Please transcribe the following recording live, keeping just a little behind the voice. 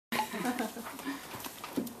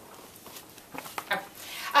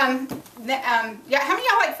Yeah, how many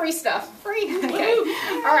of y'all like free stuff? Free? Okay.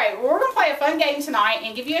 All right, well, we're going to play a fun game tonight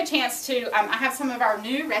and give you a chance to, I have some of our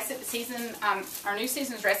new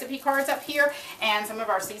season's recipe cards up here and some of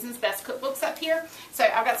our season's best cookbooks up here. So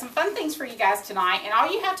I've got some fun things for you guys tonight, and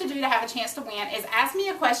all you have to do to have a chance to win is ask me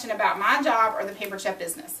a question about my job or the Pampered Chef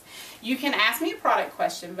business. You can ask me a product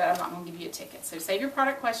question, but I'm not going to give you a ticket. So save your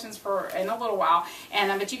product questions for in a little while,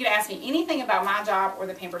 and but you can ask me anything about my job or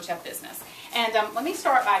the Pampered Chef business. And let me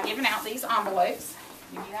start by giving out these envelopes.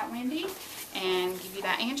 Give you that, Wendy, and give you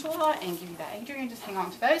that, Angela, and give you that, Adrian. Just hang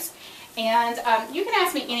on to those. And you can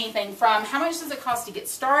ask me anything from how much does it cost to get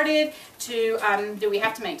started to do we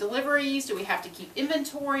have to make deliveries? Do we have to keep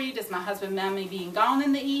inventory? Does my husband mind me being gone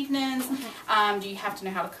in the evenings? Do you have to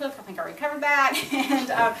know how to cook? I think I already covered that.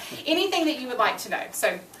 And anything that you would like to know.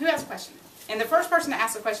 So who has a question? And the first person to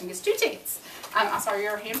ask the question gets 2 tickets. I saw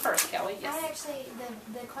your hand first, Kelly. Yes. I actually,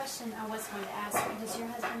 the question I was going to ask, does your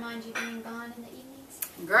husband mind you being gone in the evenings?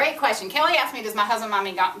 Great question. Kelly asked me, does my husband mind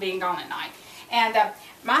me being gone at night? And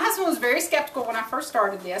my husband was very skeptical when I first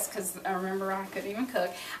started this because I remember I couldn't even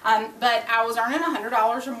cook. But I was earning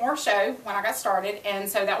 $100 or more a show when I got started, and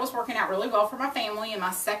so that was working out really well for my family. In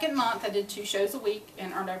my second month, I did 2 shows a week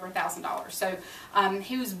and earned over $1,000. So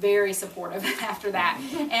he was very supportive after that.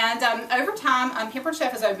 And over time, Pampered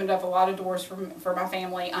Chef has opened up a lot of doors for my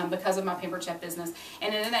family because of my Pampered Chef business,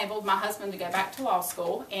 and it enabled my husband to go back to law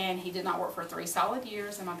school, and he did not work for 3 solid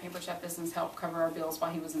years, and my Pampered Chef business helped cover our bills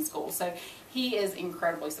while he was in school. So he is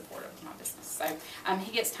incredibly supportive of my business. So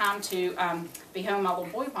he gets time to be home with my little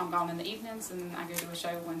boy while I'm gone in the evenings, and I go to a show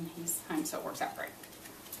when he's home, so it works out great.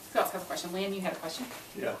 Who else has a question? Lynn, you had a question?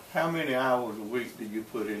 Yeah. How many hours a week do you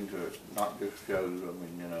put into it? Not just shows, I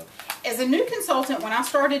mean, you know. As a new consultant, when I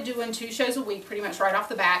started doing 2 shows a week, pretty much right off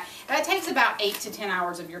the bat, that takes about 8 to 10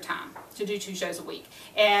 hours of your time to do 2 shows a week.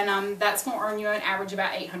 And that's going to earn you an average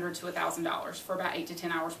about $800 to $1,000 for about 8 to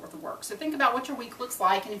 10 hours worth of work. So think about what your week looks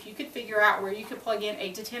like, and if you could figure out where you could plug in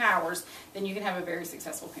 8 to 10 hours, then you can have a very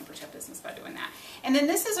successful Pampered Chef business by doing that. And then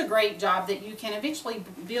this is a great job that you can eventually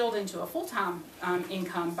build into a full-time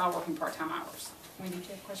income by working part-time hours. Wendy, do you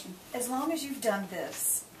have a question? As long as you've done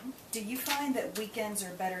this, do you find that weekends are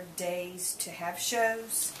better days to have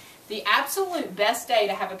shows? The absolute best day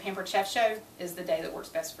to have a Pampered Chef show is the day that works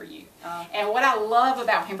best for you. And what I love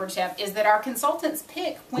about Pampered Chef is that our consultants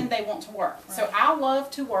pick when they want to work. Right. So I love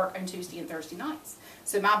to work on Tuesday and Thursday nights.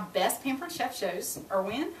 So my best Pampered Chef shows are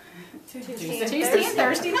when? Tuesday and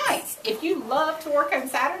Thursday nights. If you love to work on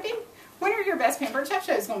Saturday, when are your best Pampered Chef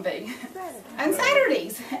shows going to be? On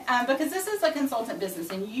Saturdays. Because this is a consultant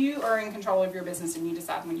business, and you are in control of your business, and you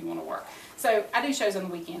decide when you want to work. So I do shows on the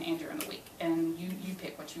weekend and during the week, and you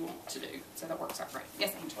pick what you want to do. So that works out great.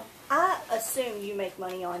 Yes, Angela? I assume you make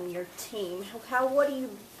money on your team. What do you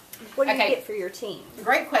get for your team?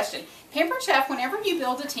 Great question. Pampered Chef, whenever you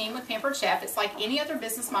build a team with Pampered Chef, it's like any other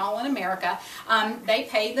business model in America. They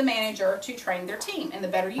pay the manager to train their team. And the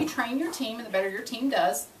better you train your team and the better your team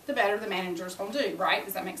does, the better the manager's going to do, right?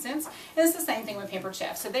 Does that make sense? And it's the same thing with Pampered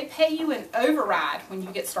Chef. So they pay you an override when you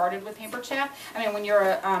get started with Pampered Chef. I mean, when you're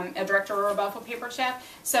a director or above with Pampered Chef.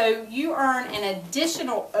 So you earn an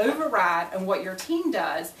additional override on what your team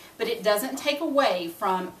does, but it doesn't take away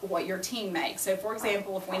from what your team makes. So for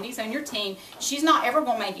example, if Wendy's on your team, she's not ever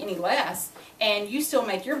going to make any less, and you still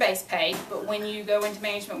make your base pay, but when you go into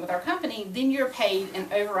management with our company, then you're paid an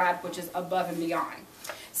override, which is above and beyond.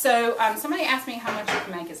 So somebody asked me how much you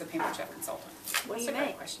can make as a Pampered Chef consultant. What do you make?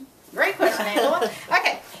 Great question. Great question, Angela.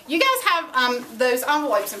 Okay, you guys have those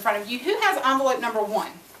envelopes in front of you. Who has envelope number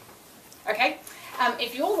 1? Okay,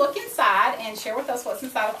 if you'll look inside and share with us what's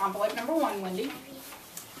inside of envelope number 1, Wendy,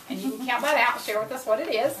 and you can count that out and share with us what it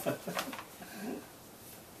is.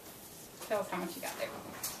 Tell us how much you got there.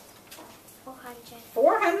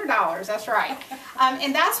 $400, that's right.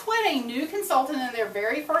 And that's what a new consultant in their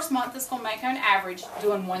very first month is going to make on average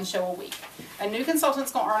doing 1 show a week. A new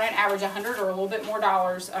consultant's going to earn an average $100 or a little bit more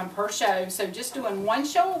dollars per show. So just doing 1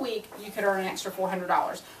 show a week, you could earn an extra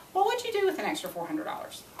 $400. What would you do with an extra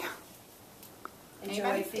 $400?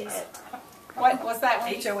 HOA fees. What was that?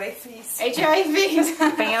 HOA fees. HOA fees.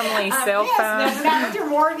 Family cell phone. Yes, not with your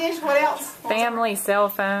mortgage. What else? Family cell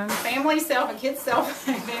phone. Family cell phone. Kids cell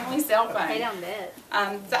phone. Family cell phone. Pay down debt.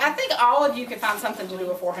 So I think all of you could find something to do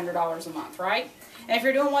with $400 a month, right? And if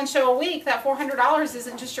you're doing 1 show a week, that $400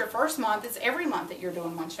 isn't just your first month. It's every month that you're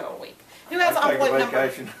doing 1 show a week. Who has envelope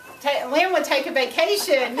number? Lynn would take a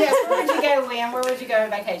vacation. Yes. Where would you go, Lynn? Where would you go on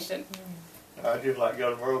vacation? I'd just like to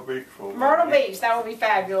go to Myrtle Beach for a Myrtle Beach, that would be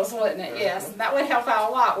fabulous, wouldn't it? Yes, that would help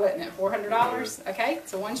out a lot, wouldn't it? $400, okay?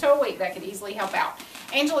 So 1 show a week, that could easily help out.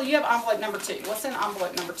 Angela, you have envelope number 2. What's in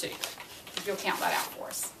envelope number 2? if you'll count that out for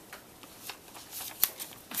us.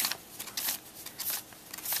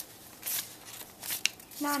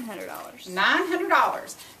 $900.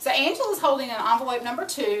 $900. So Angela's holding an envelope number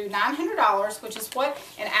 2, $900, which is what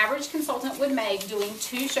an average consultant would make doing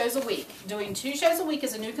 2 shows a week. Doing 2 shows a week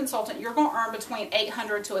as a new consultant, you're going to earn between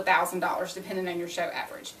 $800 to $1,000, depending on your show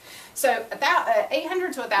average. So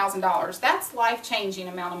 $800 to $1,000, that's life-changing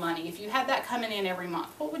amount of money. If you had that coming in every month,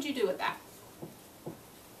 what would you do with that?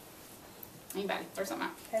 Anybody? Throw something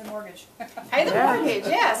out. Pay the mortgage. Pay the mortgage,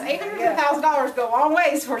 yes. $800 to $1,000 go a long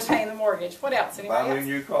ways towards paying the mortgage. What else? Anybody Buy else? a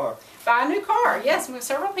new car. Buy a new car, yes. We have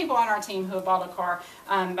several people on our team who have bought a car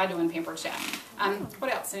by doing Pampered Chef.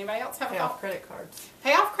 What else? Anybody else have a Pay thought? off credit cards.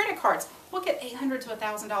 Pay off credit cards. What could $800 to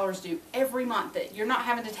 $1,000 do every month that you're not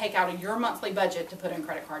having to take out of your monthly budget to put in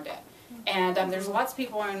credit card debt? And there's lots of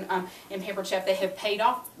people in Pampered Chef that have paid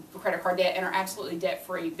off credit card debt and are absolutely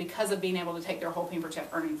debt-free because of being able to take their whole Pampered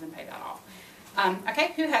Chef earnings and pay that off.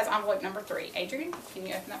 Okay, who has envelope number 3? Adrian, can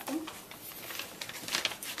you open that for me?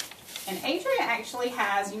 And Adrian actually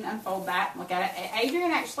has, you can unfold that, look at it. Adrian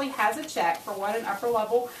actually has a check for what an upper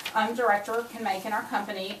level director can make in our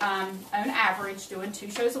company on average doing 2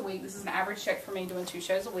 shows a week. This is an average check for me doing 2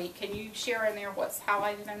 shows a week. Can you share in there what's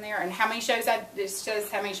highlighted in there and how many shows it shows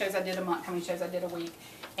how many shows I did a month, how many shows I did a week,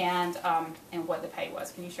 and what the pay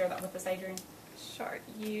was. Can you share that with us, Adrian? Sure.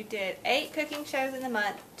 You did 8 cooking shows in the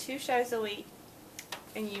month, 2 shows a week,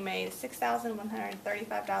 and you made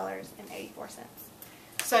 $6,135.84.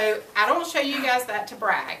 So I don't show you guys that to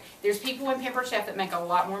brag. There's people in Pampered Chef that make a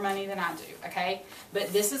lot more money than I do, okay?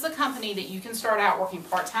 But this is a company that you can start out working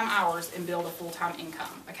part-time hours and build a full-time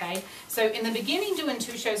income, okay? So in the beginning, doing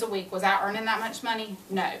 2 shows a week, was I earning that much money?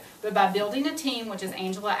 No. But by building a team, which as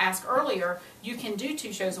Angela asked earlier, you can do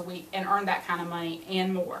 2 shows a week and earn that kind of money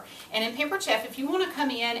and more. And in Pampered Chef, if you want to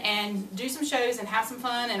come in and do some shows and have some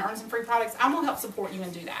fun and earn some free products, I'm going to help support you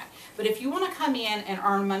and do that. But if you want to come in and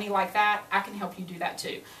earn money like that, I can help you do that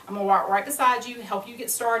too. I'm going to walk right beside you, help you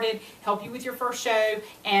get started, help you with your first show,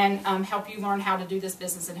 and help you learn how to do this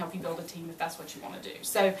business and help you build a team if that's what you want to do.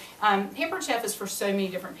 So Pampered Chef is for so many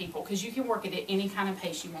different people because you can work it at any kind of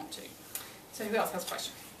pace you want to. So who else has a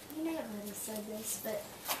question? You may have already said this, but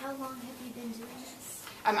how long have you been doing this?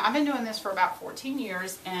 I've been doing this for about 14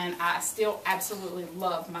 years, and I still absolutely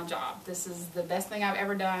love my job. This is the best thing I've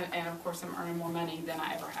ever done, and of course I'm earning more money than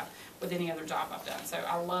I ever have with any other job I've done. So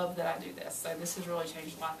I love that I do this. So this has really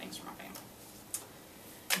changed a lot of things for my family.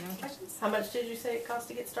 Any other questions? How much did you say it cost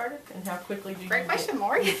to get started, and how quickly do you Great question,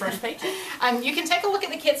 Lori. your first paycheck? You can take a look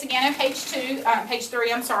at the kits again on page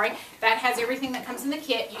 3, I'm sorry. That has everything that comes in the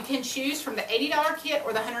kit. You can choose from the $80 kit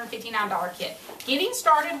or the $159 kit. Getting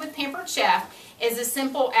started with Pampered Chef is as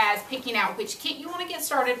simple as picking out which kit you want to get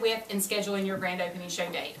started with and scheduling your grand opening show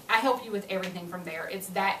date. I help you with everything from there. It's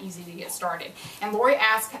that easy to get started. And Lori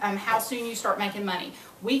asked how soon you start making money.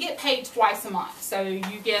 We get paid twice a month. So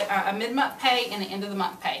you get a mid-month pay and an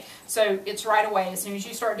end-of-the-month pay. So it's right away. As soon as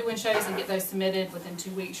you start doing shows and get those submitted, within 2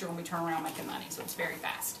 weeks you're going to be turning around making money. So it's very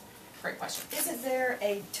fast. Great question. Isn't there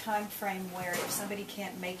a time frame where if somebody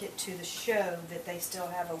can't make it to the show that they still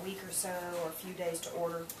have a week or so or a few days to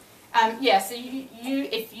order? Yes, so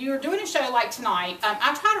if you're doing a show like tonight,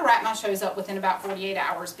 I try to wrap my shows up within about 48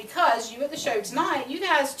 hours because you at the show tonight, you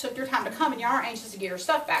guys took your time to come and you are anxious to get your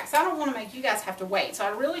stuff back. So I don't want to make you guys have to wait. So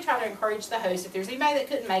I really try to encourage the host, if there's anybody that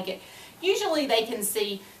couldn't make it, usually they can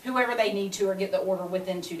see whoever they need to or get the order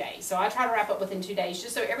within 2 days. So I try to wrap up within 2 days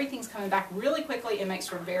just so everything's coming back really quickly and makes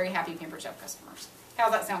for very happy Pampered Chef customers.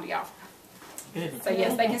 How's that sound to y'all? Good. So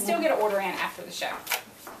yes, they can still get an order in after the show.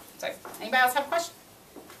 So anybody else have a question?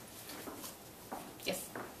 Yes.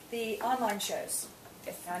 The online shows.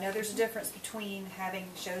 Yes. Now, I know there's a difference between having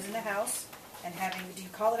shows in the house and having, do you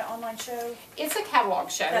call it an online show? It's a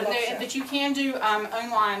catalog show, but you can do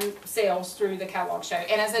online sales through the catalog show.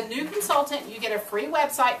 And as a new consultant, you get a free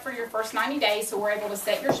website for your first 90 days, so we're able to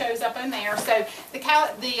set your shows up on there. So the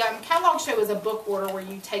catalog show is a book order where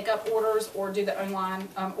you take up orders or do the online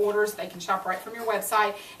orders. They can shop right from your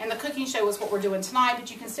website. And the cooking show is what we're doing tonight,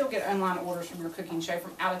 but you can still get online orders from your cooking show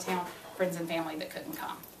from out of town friends and family that couldn't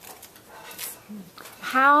come.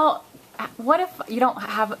 What if you don't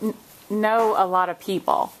know a lot of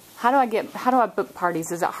people? How do I book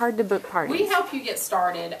parties? Is it hard to book parties? We help you get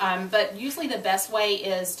started, but usually the best way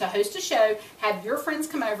is to host a show, have your friends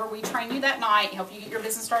come over, we train you that night, help you get your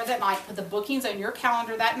business started that night, put the bookings on your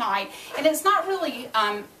calendar that night, and it's not really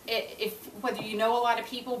whether you know a lot of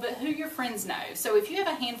people, but who your friends know. So if you have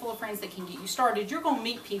a handful of friends that can get you started, you're going to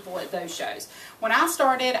meet people at those shows. When I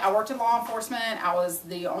started, I worked in law enforcement. I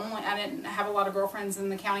didn't have a lot of girlfriends in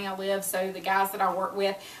the county I lived, so the guys that I worked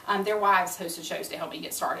with, their wives hosted shows to help me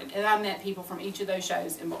get started. And I met people from each of those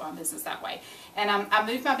shows and built my business that way. And I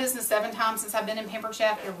moved my business 7 times since I've been in Pampered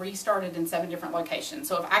Chef and restarted in 7 different locations.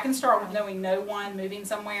 So if I can start with knowing no one moving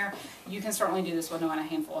somewhere, you can certainly do this with knowing a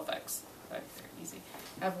handful of folks. So very easy.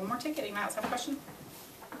 I have one more ticket. Anybody else have a question?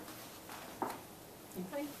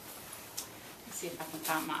 Anybody? Let's see if I can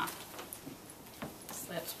find my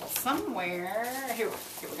slips. Well, somewhere. Here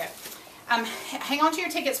we go. Hang on to your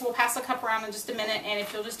tickets. We'll pass a cup around in just a minute, and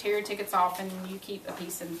if you'll just tear your tickets off and you keep a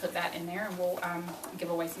piece and put that in there, and we'll give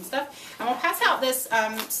away some stuff. And we'll pass out this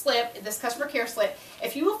slip, this customer care slip.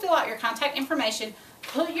 If you will fill out your contact information,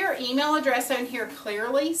 put your email address on here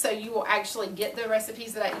clearly so you will actually get the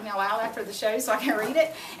recipes that I email out after the show so I can read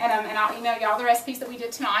it. And I'll email you all the recipes that we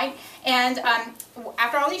did tonight. And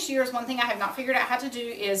after all these years, one thing I have not figured out how to do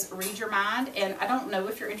is read your mind. And I don't know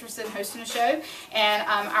if you're interested in hosting a show. And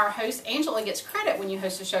our host, Angela, gets credit when you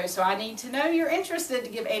host a show. So I need to know you're interested to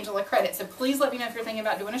give Angela credit. So please let me know if you're thinking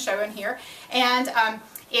about doing a show in here. And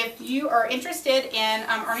if you are interested in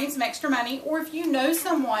earning some extra money, or if you know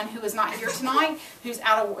someone who is not here tonight, who's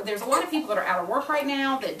out of, there's a lot of people that are out of work right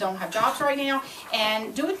now, that don't have jobs right now,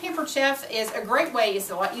 and doing Pampered Chef is a great way.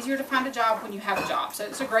 It's a lot easier to find a job when you have a job. So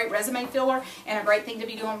it's a great resume filler and a great thing to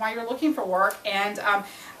be doing while you're looking for work, and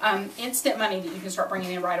instant money that you can start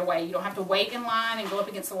bringing in right away. You don't have to wait in line and go up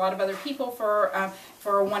against a lot of other people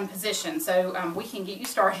for one position. So we can get you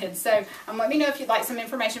started. So let me know if you'd like some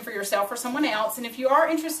information for yourself or someone else. And if you are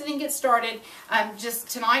interested in get started, just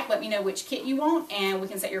tonight let me know which kit you want, and we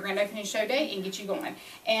can set your grand opening show date and get you going.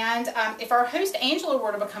 And if our host Angela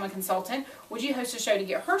were to become a consultant, would you host a show to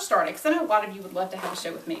get her started? Because I know a lot of you would love to have a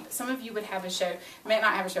show with me, but some of you would have a show, may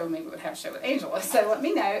not have a show with me, but would have a show with Angela. So let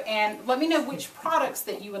me know, and let me know which products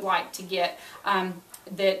that you would like to get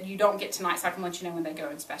that you don't get tonight, so I can let you know when they go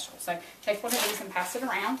in special. So take one of these and pass it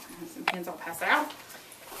around. Some pens, I'll pass it out.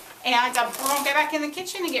 And we're going to go back in the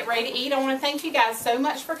kitchen and get ready to eat. I want to thank you guys so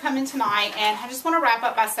much for coming tonight. And I just want to wrap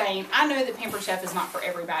up by saying, I know that Pampered Chef is not for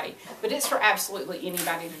everybody, but it's for absolutely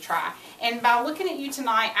anybody to try. And by looking at you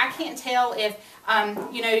tonight, I can't tell if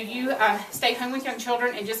you stay home with young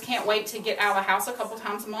children and just can't wait to get out of the house a couple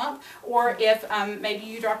times a month, or if maybe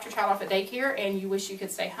you dropped your child off at daycare and you wish you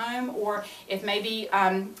could stay home, or if maybe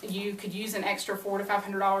you could use an extra $400 to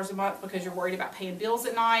 $500 a month because you're worried about paying bills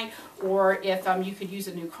at night, or if you could use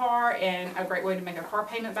a new car, and a great way to make a car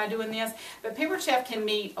payment by doing this. But Pampered Chef can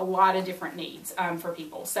meet a lot of different needs for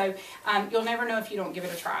people. So you'll never know if you don't give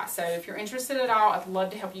it a try. So if you're interested at all, I'd love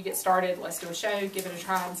to help you get started. Let's do a show, give it a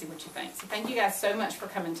try, and see what you think. So thank you guys so much for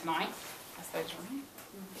coming tonight.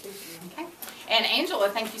 Okay. And Angela,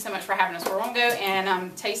 thank you so much for having us. We're going to go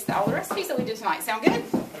and taste all the recipes that we did tonight. Sound good?